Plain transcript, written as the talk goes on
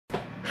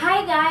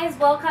Hi guys,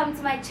 welcome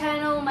to my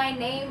channel. My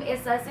name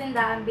is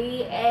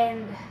Sasindambi,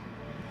 and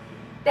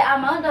the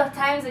amount of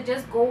times I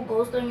just go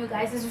ghost on you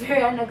guys is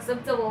very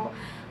unacceptable.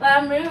 But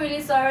I'm really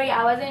sorry.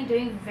 I wasn't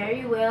doing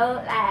very well,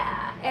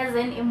 as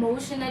in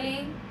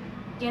emotionally,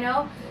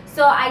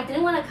 so I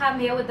didn't want to come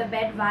here with a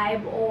bad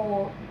vibe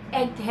or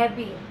act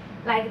happy.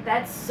 Like,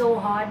 that's so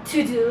hard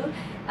to do.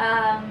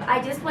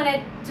 I just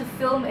wanted to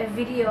film a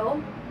video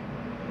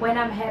when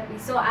I'm happy,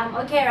 so I'm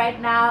okay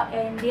right now.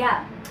 And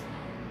yeah,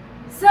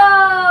 so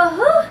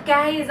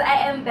guys,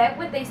 I am back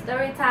with a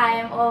story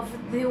time of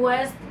the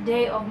worst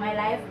day of my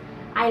life.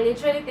 I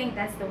literally think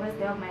that's the worst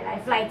day of my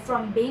life. Like,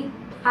 from being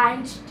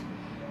punched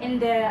in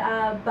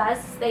the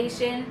bus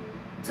station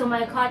to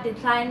my car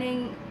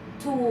declining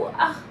to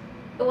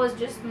it was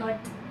just not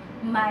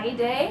my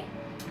day.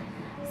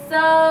 So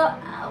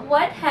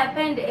what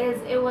happened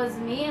is, it was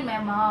me and my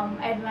mom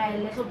and my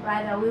little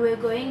brother. We were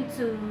going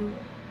to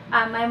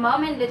my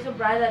mom and little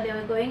brother, they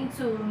were going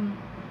to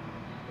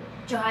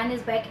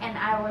Johannesburg, and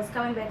I was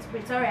coming back to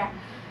Pretoria.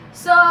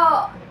 So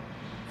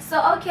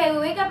okay, we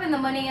wake up in the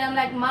morning and I'm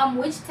like, Mom,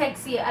 which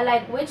taxi,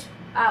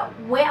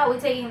 where are we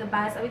taking the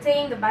bus? Are we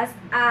taking the bus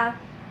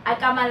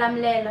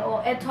Akamalamlele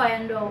or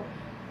Etoyando?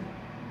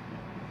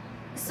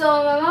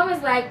 So my mom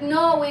is like,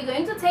 no, we're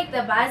going to take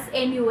the bus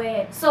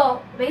anywhere.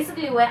 So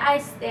basically, where I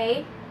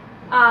stay,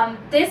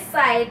 this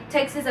side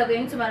taxis are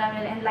going to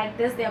Malamlele, and like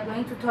this they are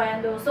going to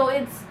Toyando. So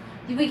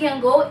we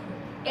can go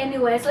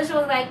anywhere. So she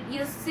was like,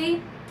 you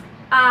see,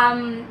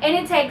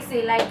 any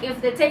taxi, like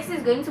if the taxi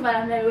is going to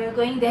Malamlele, we're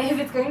going there. If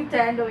it's going to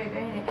Toyando, we're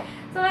going there.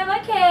 So I'm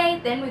like, okay.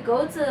 Then we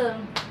go to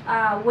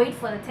wait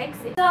for the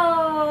taxi.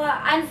 So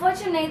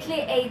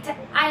unfortunately,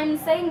 I'm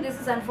saying this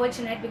is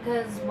unfortunate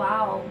because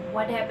wow,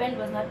 what happened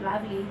was not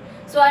lovely.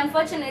 So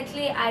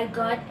unfortunately, I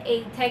got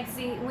a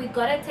taxi. We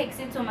got a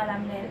taxi to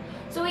Malamlele.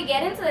 So we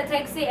get into the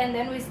taxi, and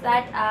then we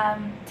start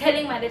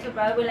telling my little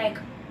brother, we're like,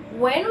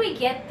 when we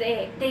get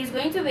there, there's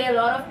going to be a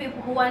lot of people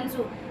who want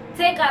to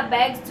take our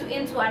bags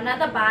into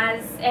another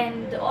bus,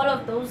 and all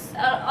of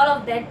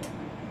that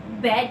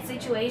bad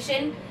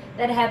situation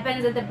that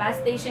happens at the bus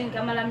station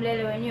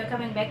Kamalamlele when you're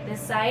coming back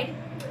this side.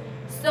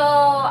 So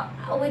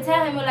we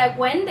tell him, we're like,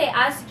 when they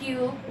ask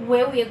you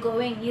where we are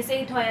going, you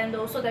say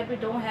Toyando, so that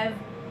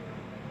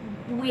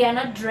we are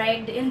not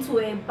dragged into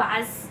a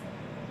bus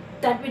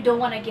that we don't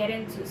want to get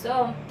into.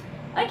 So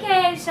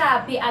okay,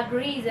 sharp, he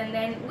agrees, and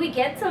then we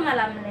get to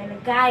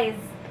Malamlele. Guys,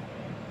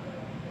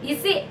 you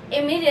see,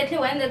 immediately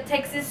when the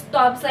taxi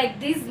stops, like,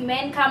 these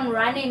men come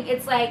running.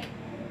 It's like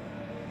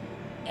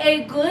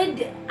a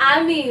good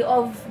army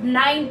of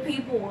 9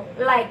 people,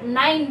 like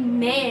 9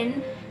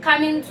 men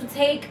coming to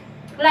take,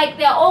 like,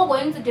 they're all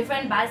going to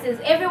different buses.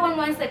 Everyone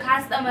wants the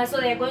customer, so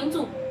they're going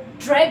to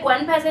drag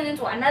one person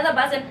into another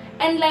bus,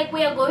 and like,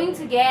 we are going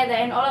together,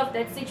 and all of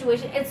that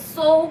situation. It's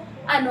so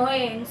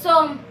annoying.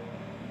 So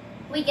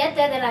we get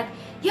there, they're like,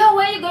 yo,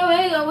 where you going,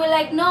 where you going? We're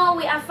like, no,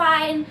 we are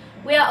fine,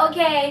 we are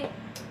okay.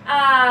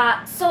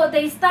 So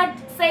they start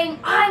saying,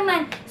 oh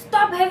man,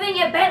 stop having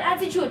a bad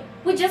attitude,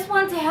 we just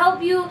want to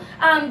help you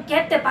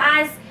get the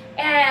bus.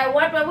 We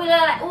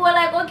were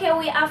like, okay,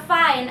 we are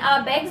fine,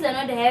 our bags are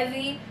not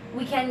heavy,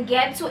 we can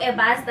get to a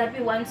bus that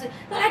we want to.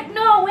 They're like,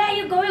 no, where are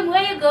you going,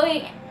 where are you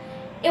going?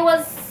 It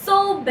was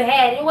so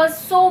bad, it was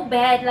so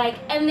bad. Like,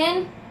 and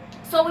then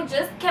so we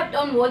just kept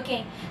on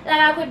walking. Like,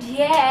 I could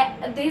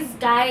hear these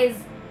guys,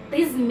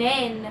 these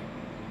men,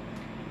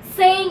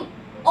 saying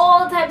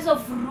all types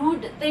of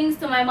rude things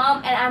to my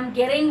mom, and I'm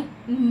getting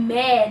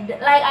mad.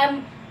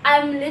 Like,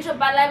 I'm literally,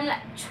 but I'm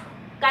like,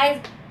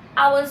 guys,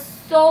 I was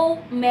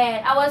so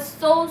mad. I was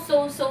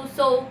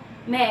so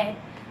mad.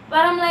 But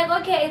I'm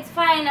like, okay, it's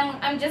fine.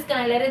 I'm just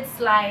gonna let it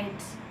slide.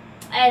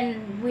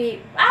 And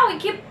we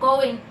keep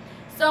going.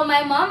 So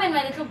my mom and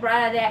my little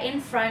brother, they're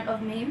in front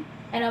of me,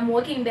 and I'm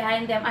walking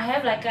behind them. I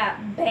have like a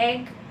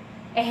bag,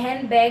 a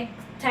handbag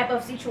type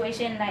of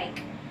situation,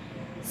 like.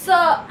 So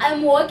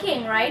I'm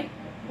walking, right,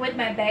 with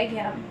my bag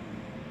here.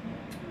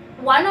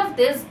 One of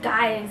these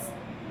guys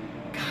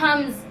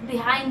comes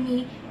behind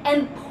me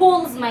and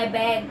pulls my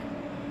bag.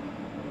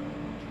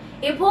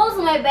 He pulls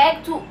my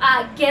bag to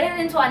get it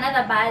into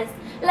another bus.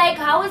 Like,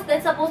 how is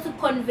that supposed to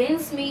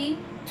convince me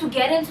to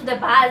get into the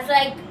bus?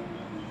 Like,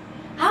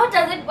 how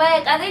does it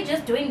work? Are they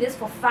just doing this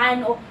for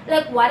fun, or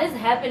like, what is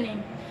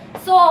happening?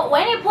 So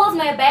when he pulls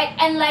my bag,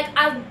 and like,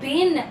 I've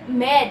been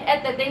mad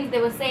at the things they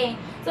were saying,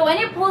 so when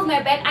he pulls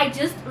my bag, I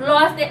just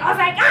lost it. I was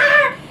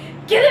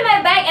like, give me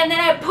my bag, and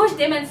then I pushed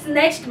him and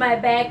snatched my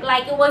bag.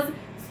 Like, it was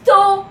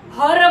so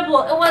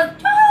horrible. It was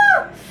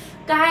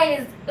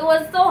guys, it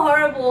was so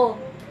horrible.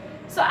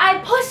 So I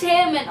push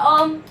him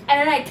and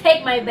then I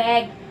take my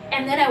bag,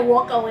 and then I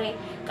walk away.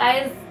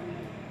 Guys,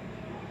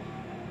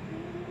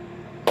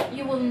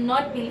 you will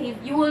not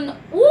believe, you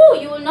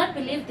will not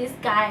believe this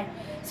guy.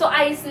 So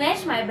I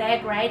snatched my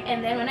bag, right,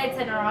 and then when I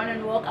turn around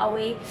and walk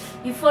away,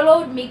 he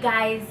followed me,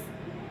 guys.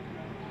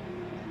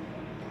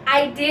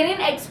 I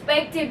didn't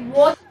expect it.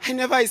 What? I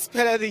never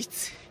expected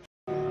it.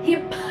 He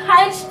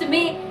punched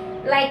me,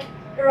 like,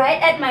 right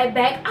at my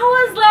back. I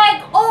was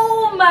like,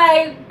 oh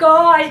my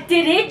god,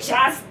 did he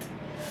just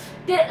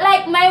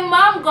Like my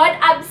mom got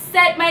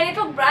upset. My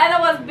little brother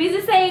was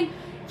busy saying,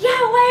 yeah,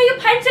 why are you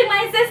punching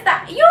my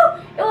sister?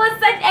 It was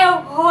such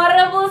a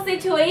horrible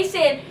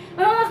situation.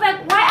 My mom was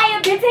like, why are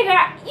you beating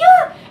her?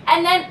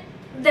 And then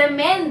the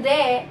men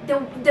there,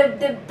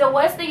 the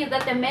worst thing is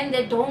that the men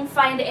there don't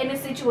find any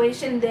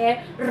situation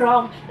there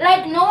wrong.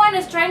 Like no one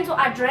is trying to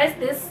address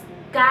this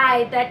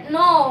guy that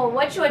no,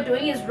 what you are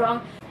doing is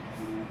wrong.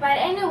 But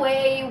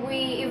anyway,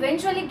 we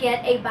eventually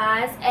get a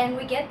bus, and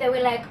we get there.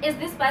 We're like, is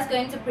this bus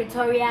going to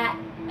Pretoria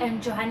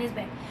and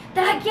Johannesburg?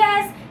 They're like,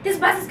 yes, this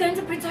bus is going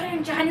to Pretoria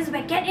and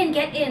Johannesburg. Get in,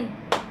 get in.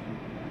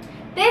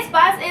 This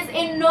bus is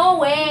in no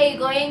way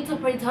going to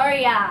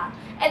Pretoria.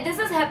 And this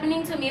is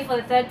happening to me for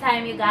the third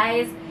time, you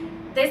guys.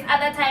 This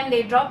other time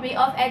they dropped me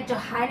off at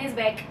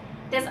Johannesburg.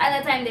 This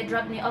other time they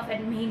dropped me off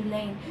at Main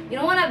Lane. You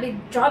don't want to be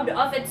dropped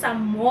off at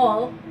some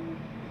mall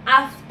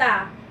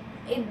after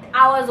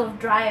hours of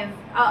drive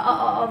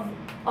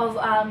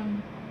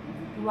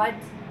what?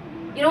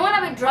 You don't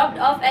want to be dropped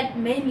off at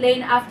Main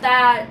Lane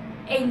after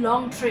a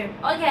long trip.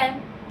 Okay.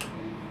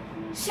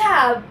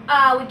 Sharp.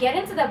 We get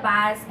into the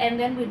bus and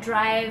then we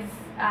drive.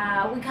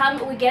 We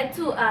get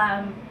to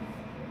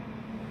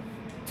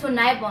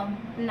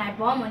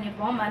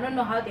Nibom, I don't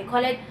know how they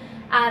call it.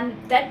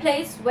 That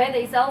place where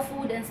they sell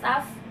food and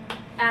stuff.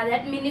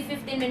 That mini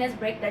 15 minutes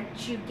break that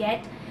you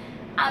get.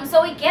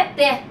 So we get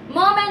there.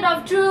 Moment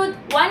of truth.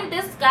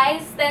 This guy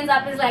stands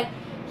up. Is like,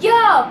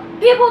 yo,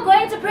 people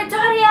going to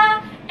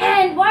Pretoria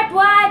and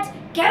what?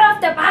 Get off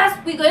the bus.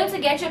 We're going to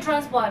get your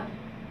transport.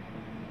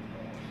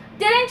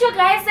 Didn't you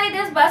guys say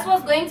this bus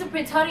was going to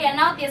Pretoria?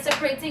 Now they're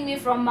separating me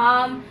from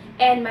mom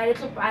and my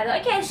little brother.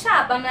 Okay,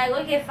 sharp. I'm like,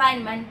 okay,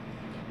 fine, man.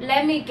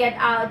 Let me get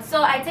out.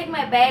 So I take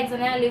my bags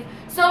and then I leave.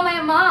 So my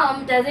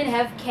mom doesn't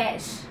have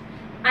cash.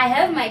 I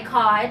have my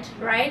card,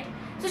 right?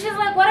 So she's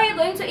like, what are you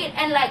going to eat?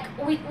 And like,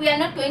 we are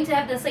not going to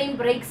have the same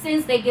break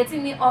since they're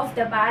getting me off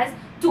the bus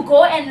to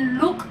go and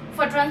look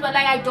for transport.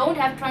 Like, I don't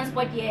have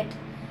transport yet.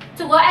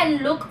 To go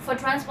and look for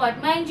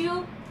transport. Mind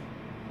you,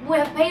 we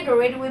have paid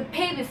already. We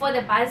pay before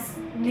the bus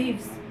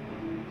leaves.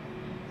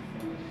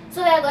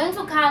 So they're going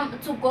to come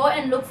to go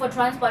and look for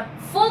transport.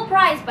 Full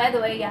price, by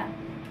the way, yeah.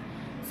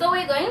 So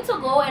we're going to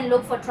go and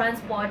look for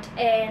transport.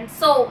 And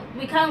so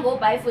we can't go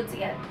buy food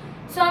together.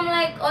 So I'm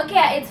like,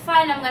 okay, it's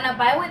fine. I'm gonna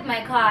buy with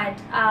my card.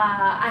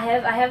 I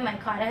have my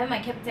card. I have my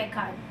Capitec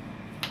card.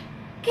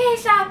 Okay,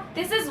 sharp.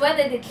 This is where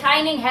the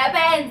declining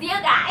happens, you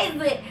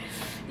guys.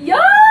 Yo.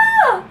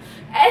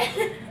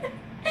 And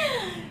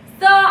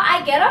so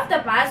I get off the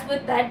bus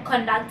with that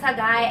conductor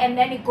guy, and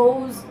then we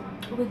go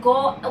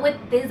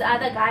with these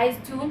other guys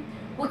too.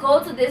 We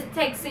go to this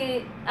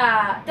taxi.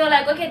 They're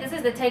like, okay, this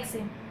is the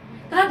taxi.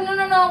 They're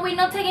like, no, we're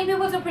not taking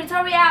people to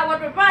Pretoria.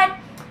 What?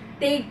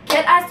 They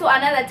get us to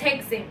another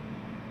taxi.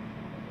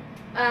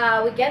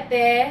 We get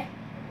there.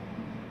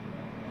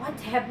 What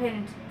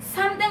happened?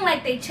 Something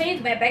like they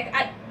changed my bag.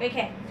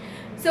 Okay.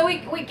 So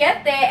we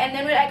get there, and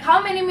then we're like,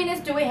 how many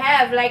minutes do we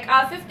have? Like,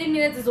 our 15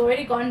 minutes is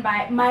already gone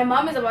by. My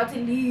mom is about to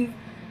leave.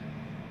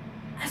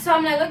 So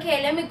I'm like,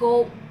 okay, let me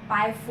go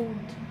buy food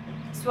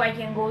so I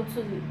can go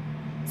to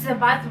the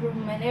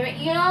bathroom and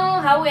everything. You know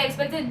how we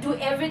expected to do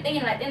everything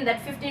in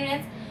that 15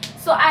 minutes.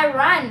 So I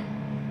run,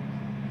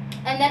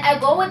 and then I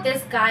go with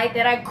this guy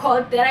that I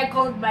called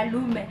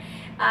Malume.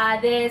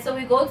 So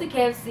we go to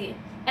KFC,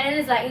 and then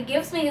it's like, it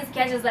gives me his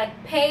cash. It's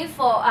like, pay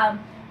for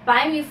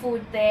buy me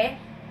food there.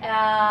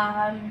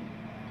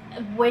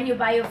 When you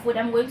buy your food,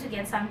 I'm going to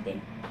get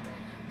something.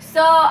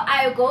 So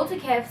I go to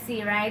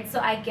KFC, right? So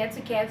I get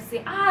to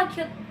KFC.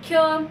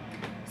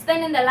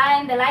 Stand in the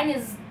line. The line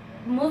is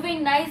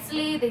moving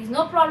nicely. There's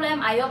no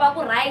problem.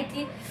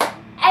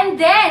 And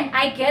then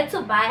I get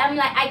to buy. I'm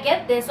like, I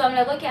get this. So I'm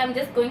like, okay, I'm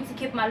just going to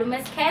keep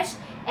Malume's cash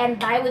and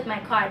buy with my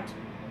card.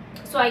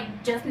 So I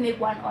just make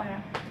one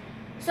order.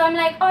 So I'm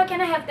like, oh, can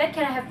I have that?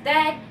 Can I have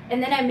that?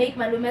 And then I make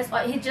Malume's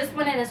order. He just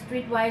wanted a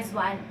streetwise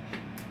one.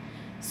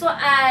 So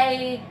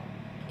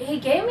he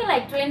gave me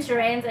like 20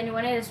 rands and he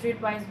wanted a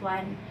streetwise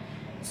one.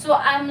 So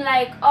I'm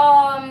like,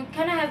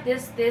 can I have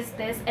this,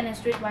 and a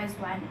streetwise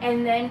one?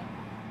 And then,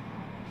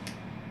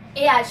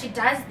 yeah, she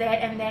does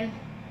that, and then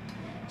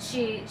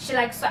she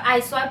like, so I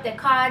swipe the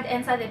card,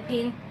 enter the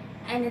pin,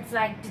 and it's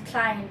like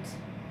declined.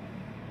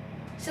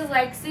 She's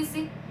like,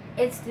 Sissy,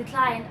 it's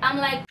declined. I'm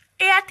like,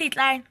 yeah,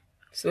 decline.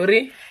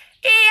 Sorry?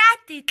 Yeah,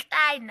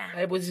 decline.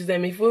 I was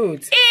using my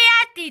food.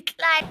 Yeah,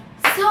 decline.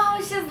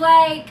 So she's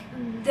like,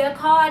 the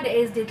card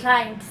is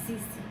declined,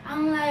 Sissy.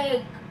 I'm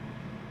like,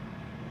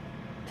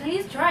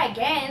 please try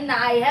again.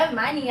 I have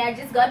money. I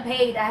just got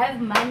paid. I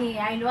have money.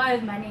 I know I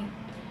have money.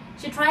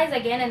 She tries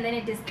again, and then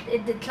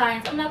it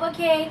declines. I'm like,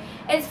 okay,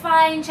 it's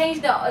fine.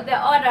 Change the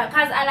order,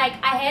 cause I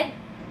had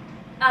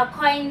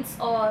coins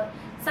or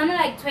something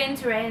like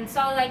 20 rand.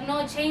 So I was like,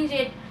 no, change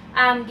it.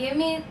 Give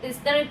me this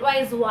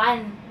streetwise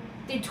one,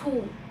 the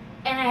 2,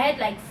 and I had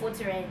like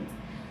 40 rand.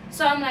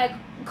 So I'm like,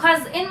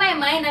 cause in my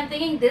mind I'm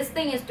thinking this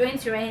thing is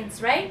 20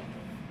 rands, right?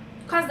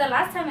 Cause the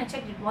last time I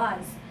checked it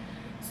was.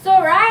 So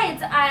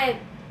right,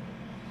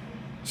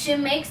 she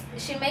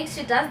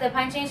does the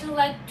punching. She's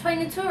like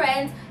 22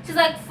 rands. She's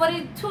like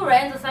 42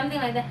 rands or something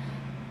like that.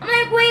 I'm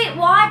like, wait,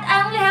 what?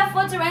 I only have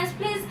 40 rands.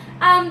 Please,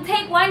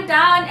 take one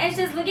down. And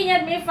she's looking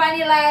at me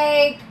funny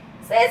like,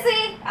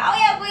 Sissy, how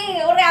are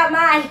we? I'm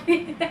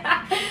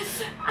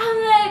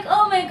like,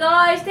 oh my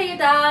gosh, take it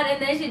down.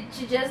 And then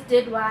she just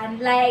did one.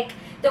 Like,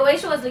 the way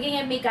she was looking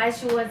at me, guys,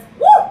 she was,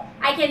 woo!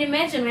 I can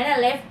imagine when I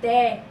left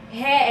there,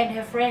 her and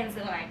her friends,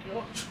 they're like,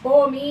 you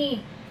show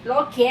me,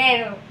 look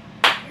here.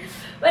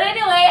 But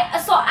anyway,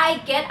 so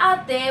I get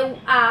out there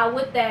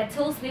with the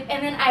till slip,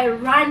 and then I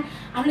run.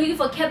 I'm looking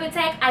for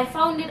Capitec. I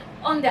found it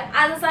on the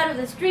other side of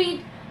the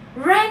street.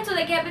 Ran to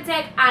the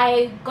Capitec.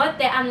 I got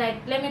there. I'm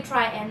like, let me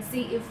try and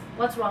see if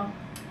what's wrong.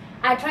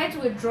 I tried to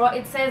withdraw.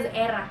 It says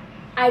error.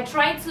 I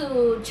tried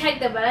to check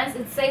the balance.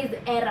 It says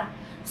error.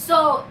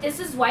 So this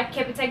is what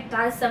Capitec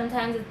does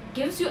sometimes. It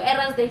gives you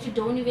errors that you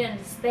don't even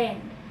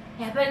understand.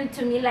 It happened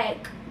to me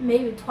like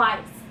maybe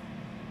twice,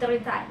 3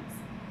 times,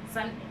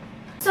 something.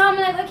 So I'm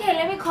like, okay,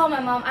 let me call my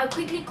mom. I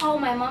quickly call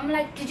my mom. I'm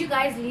like, did you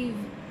guys leave?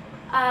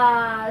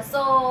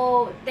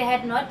 So they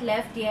had not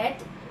left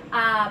yet,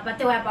 but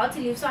they were about to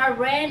leave. So I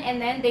ran, and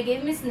then they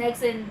gave me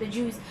snacks and the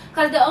juice,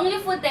 because the only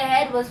food they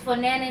had was for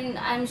Nan, and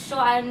I'm sure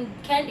I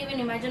can't even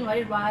imagine what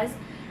it was.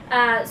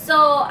 So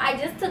I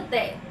just took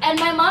that, and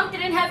my mom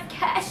didn't have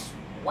cash.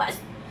 What?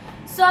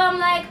 So I'm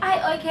like,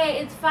 okay,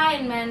 it's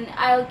fine, man.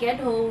 I'll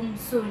get home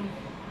soon.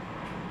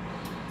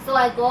 So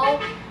I go.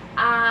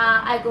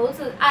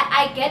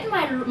 I get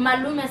my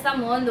malume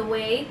somewhere on the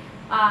way.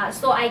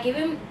 So I give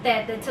him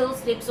the till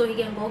slip so he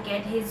can go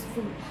get his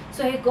food.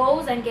 So he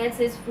goes and gets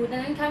his food,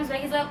 and then comes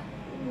back. He's like,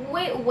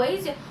 wait,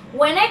 where's your...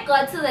 When I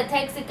got to the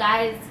taxi,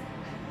 guys,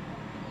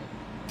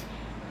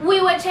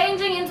 we were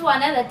changing into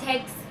another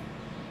taxi.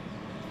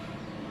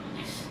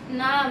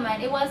 Nah,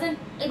 man, it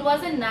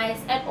wasn't nice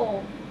at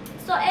all.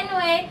 So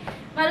anyway,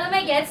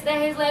 Malume gets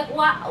there. He's like,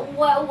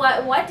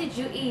 what did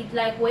you eat?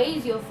 Like, where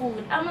is your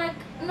food? I'm like,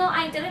 no,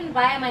 I didn't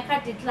buy. My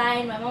card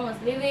declined. My mom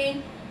was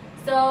leaving.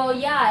 So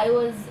yeah, it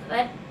was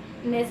that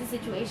messy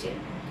situation.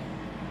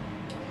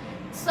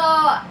 So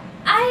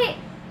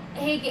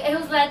he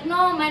was like,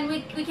 no, man,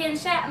 we can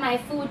share my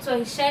food. So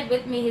he shared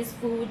with me his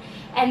food,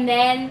 and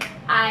then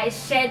I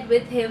shared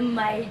with him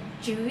my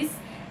juice.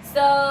 So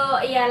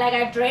yeah, like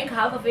I drank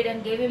half of it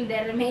and gave him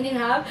the remaining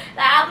half.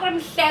 Like, I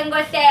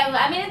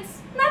mean,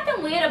 it's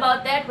nothing weird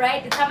about that,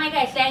 right? It's like,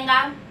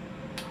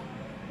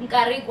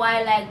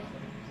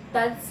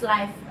 that's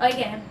life.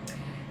 Okay,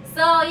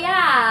 so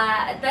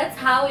yeah, that's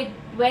how it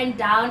went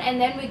down. And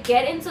then we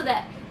get into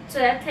that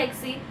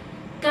taxi.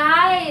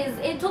 Guys,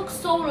 it took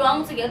so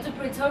long to get to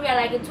Pretoria.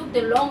 Like, it took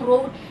the long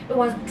road. It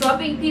was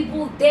dropping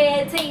people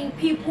there, taking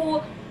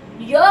people.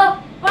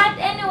 Yeah, but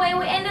anyway,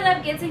 we ended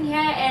up getting here,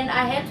 and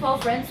I had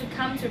 12 friends to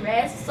come to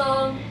rest.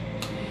 So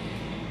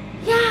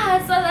yeah,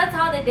 so that's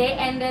how the day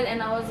ended,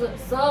 and I was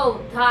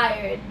so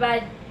tired,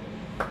 but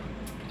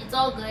it's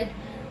all good.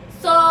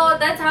 So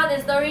that's how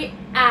the story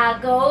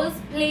goes.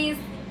 Please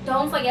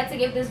don't forget to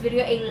give this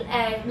video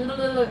a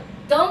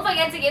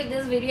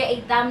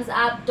thumbs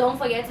up. Don't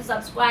forget to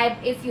subscribe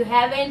if you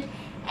haven't,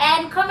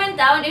 and comment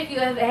down if you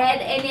have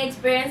had any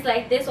experience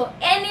like this or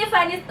any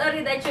funny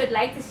story that you would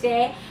like to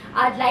share.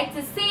 I'd like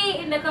to see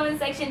in the comment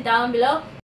section down below.